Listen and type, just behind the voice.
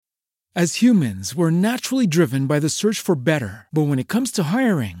As humans, we're naturally driven by the search for better. But when it comes to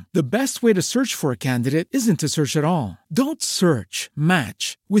hiring, the best way to search for a candidate isn't to search at all. Don't search,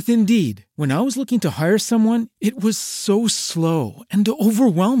 match with Indeed. When I was looking to hire someone, it was so slow and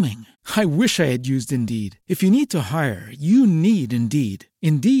overwhelming. I wish I had used Indeed. If you need to hire, you need Indeed.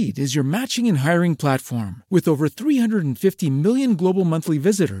 Indeed is your matching and hiring platform with over 350 million global monthly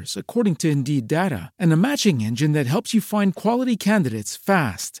visitors, according to Indeed data, and a matching engine that helps you find quality candidates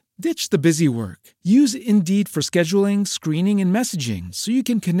fast. Ditch the busy work. Use Indeed for scheduling, screening, and messaging so you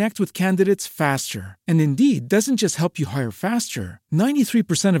can connect with candidates faster. And Indeed doesn't just help you hire faster.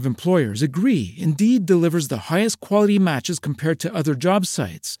 93% of employers agree Indeed delivers the highest quality matches compared to other job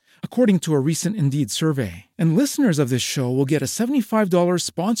sites, according to a recent Indeed survey. And listeners of this show will get a $75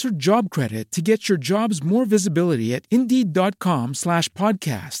 sponsored job credit to get your jobs more visibility at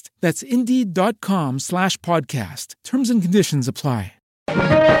Indeed.com/podcast. That's Indeed.com/podcast. Terms and conditions apply.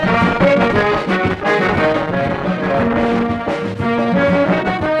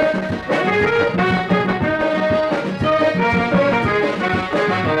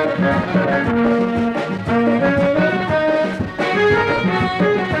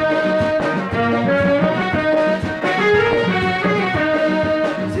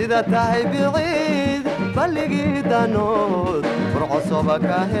 sida tahay biciid balligii danood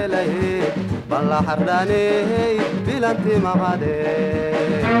furcosobaka helay balla xardhaney bilanti maqade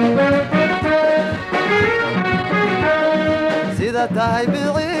sida tahay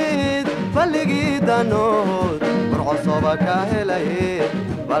biciid balligii danood furcosobaka helay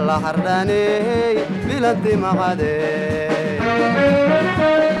balla xardhaney bilanti maqade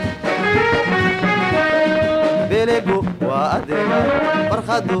biligu waa adiga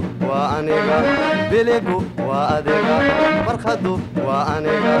farkhadu waa aniga biligu waa adiga farkhadu waa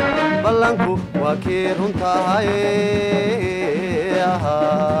aniga ballanku waa kii runtahay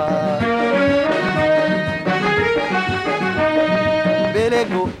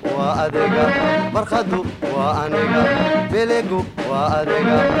biligu waa adiga farkhadu waa aniga biligu waa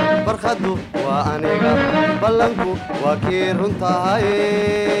adiga farkhadu waa aniga ballanku waa kii runtahay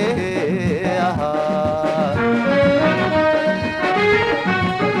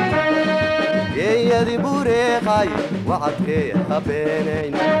yadi bureeqay wacadkee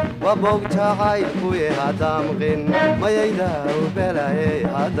habeenayn wabog jacayl kuye hadamqin mayayda ubelaye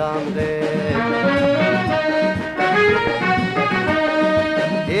hadamqin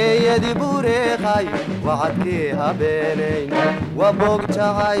yadi bureeqay wacadkee habeenayn wabog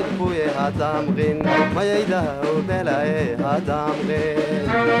jacayl kuye hadamqin mayayda ubelaye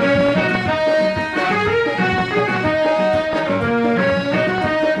hadamqin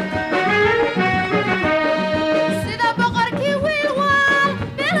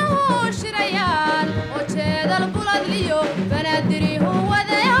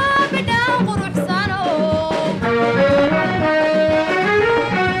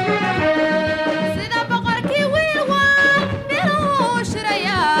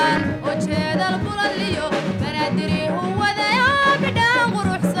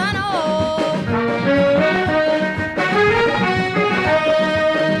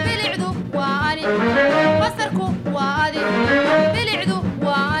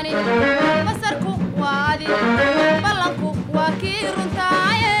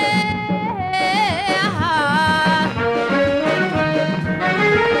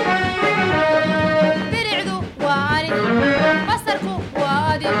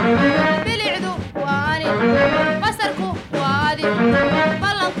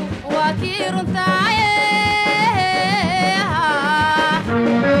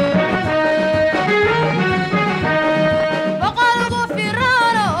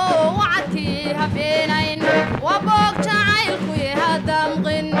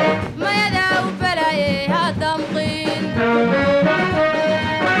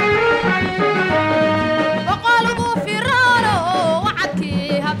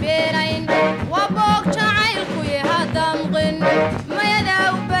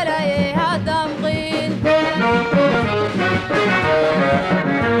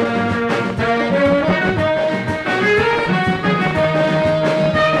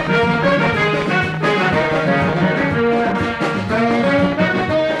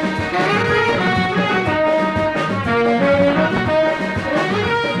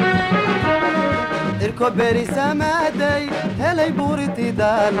beri samaaday helay buuriti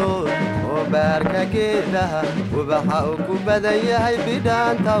daalood oo baarka geedaha ubaxa uu ku badan yahay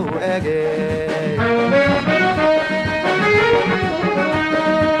bidhaanta u ege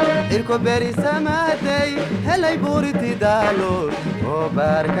irko beri samaaday helay buuriti daalood oo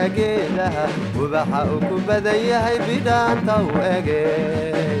baarka geedaha ubaxa uu ku badan yahay bidhaanta u ege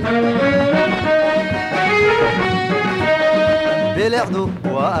bilicdu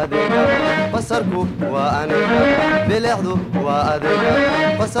waa adiga basarku waa aniga bilicdu waa adiga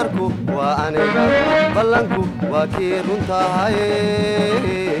basarku waa aniga ballanku waa kii runtahay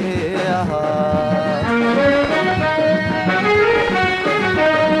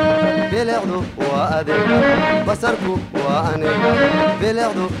bilicdu waa adiga basarku waa aniga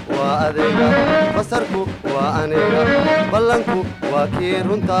bilicdu waa adiga basarku waa aniga ballanku waa kii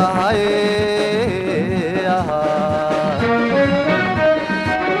runtahay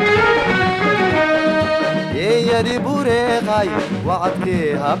yeeyadi bureeqay wacadkii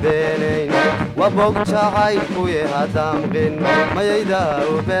habeenayn wabog jacaylkuye hadamqin mayayda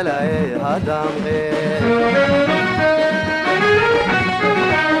u belaye hadamqin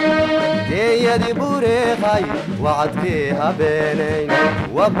yeeyadi bureeqay wacadkii habeenayn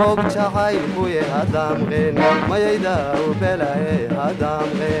wabog jacaylkuye hadamqin mayayda u belaye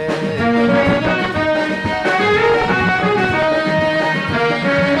hadamqin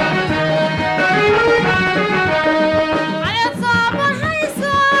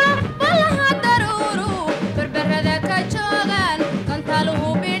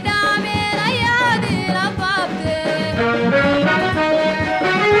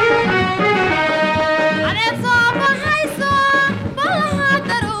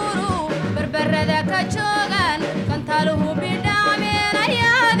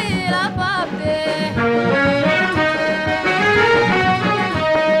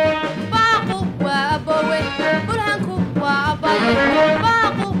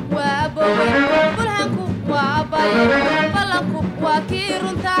ballanku waa kii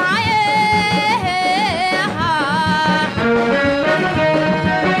runtahay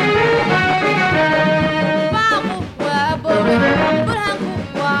baaqu waa bowe bulhanku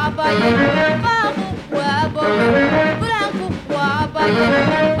waa baye baaqu waa bowe bulhanku waa baye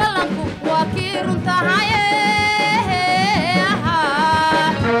ballanku waa kii runtahay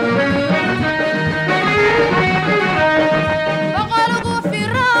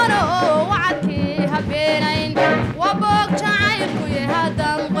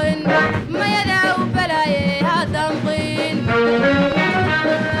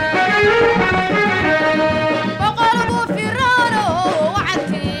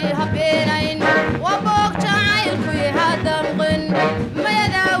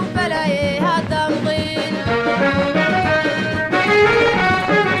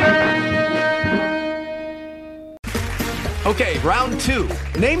Okay, round two.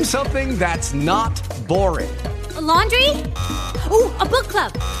 Name something that's not boring. A laundry? Ooh, a book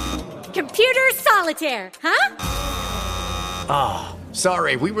club. Computer solitaire, huh? Ah,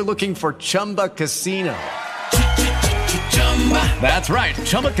 sorry, we were looking for Chumba Casino. That's right,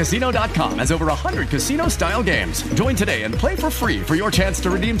 ChumbaCasino.com has over 100 casino-style games. Join today and play for free for your chance to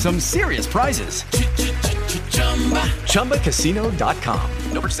redeem some serious prizes. ChumbaCasino.com.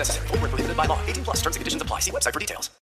 No purchase necessary. Void where prohibited by law. 18+ terms and conditions apply. See website for details.